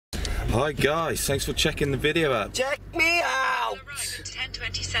Hi guys, thanks for checking the video out. Check me out!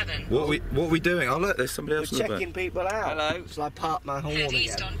 10:27. What are we doing? Oh look, there's somebody else in the back. Checking people out. Hello. So I park my horn Head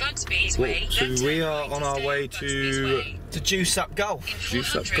east again. on Bugsby's Way. So then we turn are right on to our stay way on to- Bugsby's Way. To juice up golf. In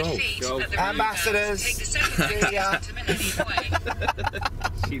Juice up 400 golf. feet Golf. at the Ambassadors. Take the second See ya. to Millennium Way.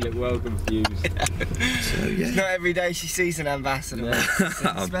 She looked well confused. So yeah. It's not every day she sees an ambassador.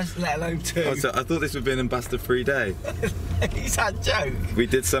 Especially let alone two. Oh, so I thought this would be an ambassador-free day. Is that a joke? We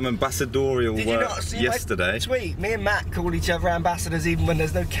did some ambassadorial Did you work not see yesterday. my tweet? Me and Matt call each other ambassadors even when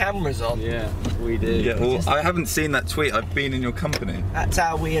there's no cameras on. Yeah, we did. Yeah, well, I haven't seen that tweet. I've been in your company. That's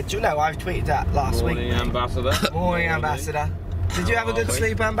how we had. No, I've tweeted that last Morning, week. ambassador. Morning, ambassador. Did you have a good we?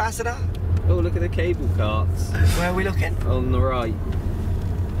 sleep, ambassador? Oh, look at the cable carts Where are we looking? on the right.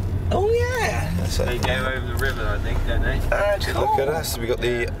 Oh yeah. They go over the river, I think, don't they? Cool. Look at us. We got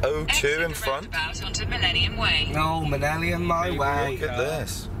the O2 Exit in the front. roundabout onto Millennium Way. Oh, Manellian, my Maybe way. Look at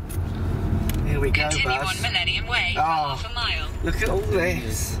this. Here we go, Continue Buzz. on Millennium Way for Oh. half a mile. Look at all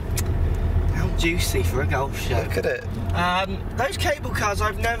this. How juicy for a golf show. Look at it. Those cable cars,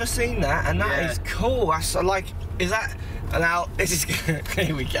 I've never seen that, and that is cool. That's like, is that? Now this is.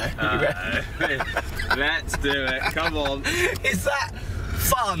 Here we go. Let's do it. Come on. Is that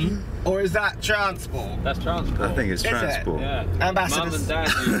fun or is that transport? That's transport. I think it's Is it? transport. Yeah. Ambassadors. Mum and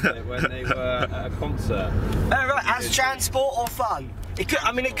Dad used it when they were at a concert. Oh, right, as transport or fun? It could.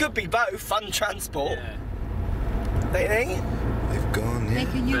 I mean, it could be both. Fun transport. Yeah. They think. They've gone, yeah.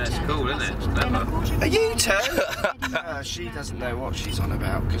 But it's cool, isn't it? It's clever. A U-turn? She doesn't know what she's on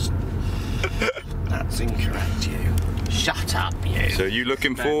about because that's incorrect. You. Shut up, you. So are you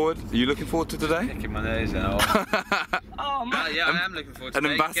looking forward? Are you looking forward to today? Picking my nose out. Oh man. Yeah, I am looking forward to An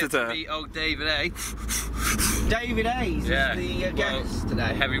today. ambassador. Get to meet old David A. David Hayes Yeah. is the guest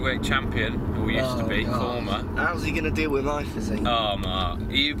today. Heavyweight champion, or used to be, God. former. How's he going to deal with my physique? Oh, Mark.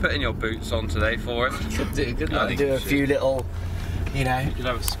 Are you putting your boots on today for him? Could do, good I luck. think Do you a should. few little, you know. You could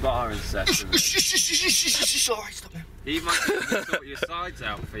have a sparring session. with him. Sorry, stop him. He might be able to sort your sides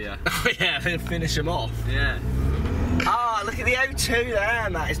out for you. Yeah, then finish him off. Yeah. Ah, look at the O2 there,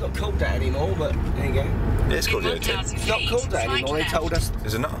 Matt. It's not called that anymore, but there you go. It's called the In O2. 1,000 It's not feet, called that slight anymore. He left. told us.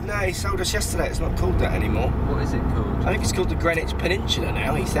 Is it not? No, he told us yesterday it's not called that anymore. What is it called? I think it's called the Greenwich Peninsula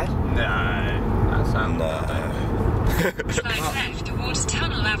now, he said. No. That sounds No. Slide left towards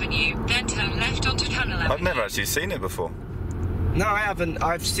Tunnel Avenue, then turn left onto Tunnel Avenue. I've never actually seen it before. No, I haven't.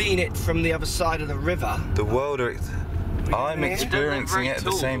 I've seen it from the other side of the river. The world are... I'm Yeah. experiencing it at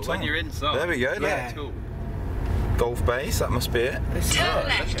the same time. When you're inside. There we go, look. Yeah. Cool. Golf base, that must be it. This Turn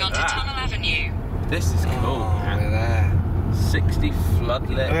left onto that. Tunnel Avenue. This is cool, Oh, man. we're there. 60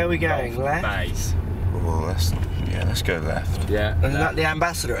 floodlit. Where are we going, golf left? Base. Oh, let's go left. Yeah. Isn't that the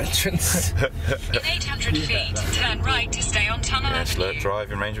ambassador entrance? In 800 feet, turn right to stay on Tunnel Yeah, slow Avenue.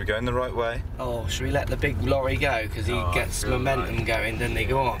 driving range, we're going the right way. Oh, should we let the big lorry go? Because he Oh, gets I feel momentum like- going, doesn't he?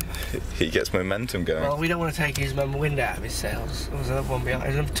 Go on. He gets momentum going. Well, we don't want to take his wind out of his sails. There's another one behind.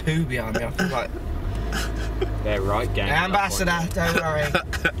 There's another two behind me. I feel like. They're right, gang. Ambassador, don't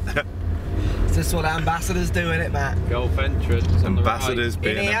worry. It's just what ambassadors do, innit, Matt? Golf entrance on the Ambassadors right.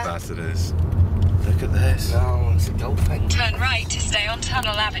 being In here? ambassadors. Look at this. No, it's a golf entrance. Turn right to stay on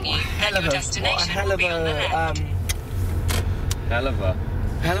Tunnel Avenue. Then your What a destination hell will of be on the left. Hell of a.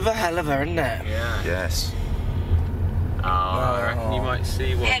 Isn't it? Yeah. Yes. Oh, I reckon you might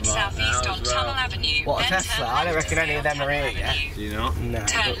see one. Head Mark, southeast now on as well. Tunnel Avenue. What, a then Tesla? turn I don't left to reckon any stay of on them are Tunnel here yet. Avenue. Do you not? No.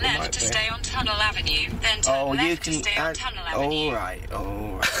 Turn but we might left to be. stay on Tunnel Avenue, then turn Oh, you left can. to stay on Tunnel Avenue. Alright,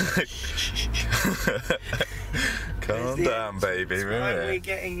 alright. Calm down, baby. Why are we Really.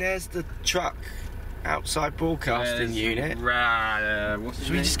 getting? There's the truck outside broadcasting unit. What's his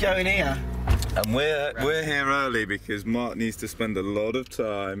Should we name? just go in here? And we're here early because Mark needs to spend a lot of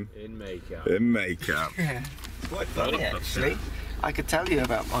time In makeup. in makeup. Yeah. Quite funny, actually. I could tell you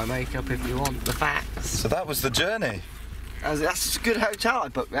about my makeup if you want the facts. So that was the journey. That's a good hotel I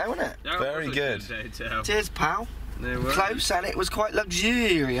booked there, wasn't it? That Very was a good. hotel. Cheers, pal. No worries. Close, and it was quite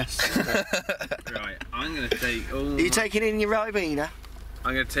luxurious. Right, I'm gonna take all. Are you taking in your Ribena?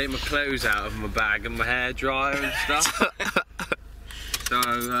 I'm gonna take my clothes out of my bag and my hair dryer and stuff. So.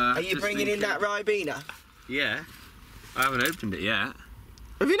 Are you just bringing in that Ribena? Yeah. I haven't opened it yet.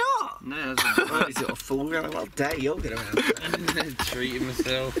 Have you not? No, it hasn't. Oh, you little fool. Well, dare you're going to have. Treating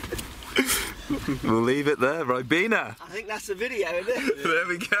myself. We'll leave it there, Ribena. I think that's a video, isn't it? There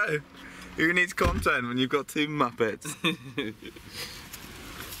we go. Who needs content when you've got two Muppets?